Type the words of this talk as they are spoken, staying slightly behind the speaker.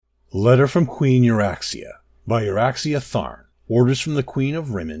Letter from Queen Euraxia, by Euraxia Tharn. Orders from the Queen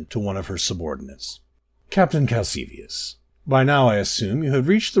of Rimmon to one of her subordinates. Captain Calcevius, by now I assume you have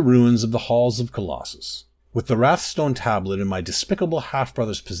reached the ruins of the Halls of Colossus. With the Wrathstone tablet in my despicable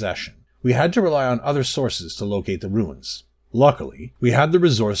half-brother's possession, we had to rely on other sources to locate the ruins. Luckily, we had the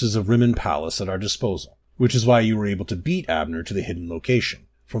resources of Rimmon Palace at our disposal, which is why you were able to beat Abner to the hidden location.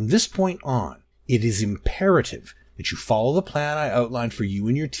 From this point on, it is imperative that you follow the plan I outlined for you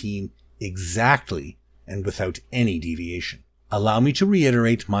and your team exactly and without any deviation. Allow me to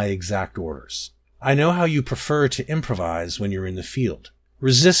reiterate my exact orders. I know how you prefer to improvise when you're in the field.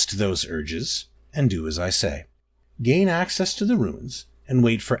 Resist those urges and do as I say. Gain access to the ruins and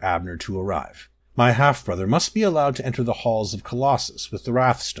wait for Abner to arrive. My half-brother must be allowed to enter the Halls of Colossus with the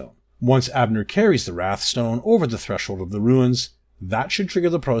Wrathstone. Once Abner carries the Wrathstone over the threshold of the ruins, that should trigger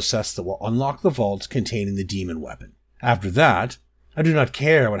the process that will unlock the vault containing the demon weapon. After that, I do not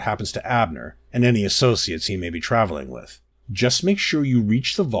care what happens to Abner and any associates he may be traveling with. Just make sure you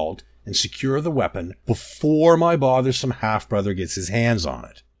reach the vault and secure the weapon before my bothersome half-brother gets his hands on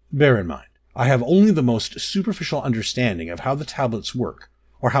it. Bear in mind, I have only the most superficial understanding of how the tablets work,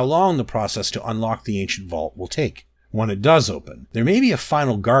 or how long the process to unlock the ancient vault will take. When it does open, there may be a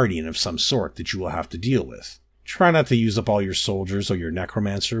final guardian of some sort that you will have to deal with. Try not to use up all your soldiers or your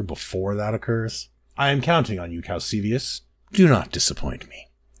necromancer before that occurs. I am counting on you, Calcevius. Do not disappoint me.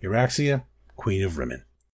 Euraxia, Queen of Rimmon.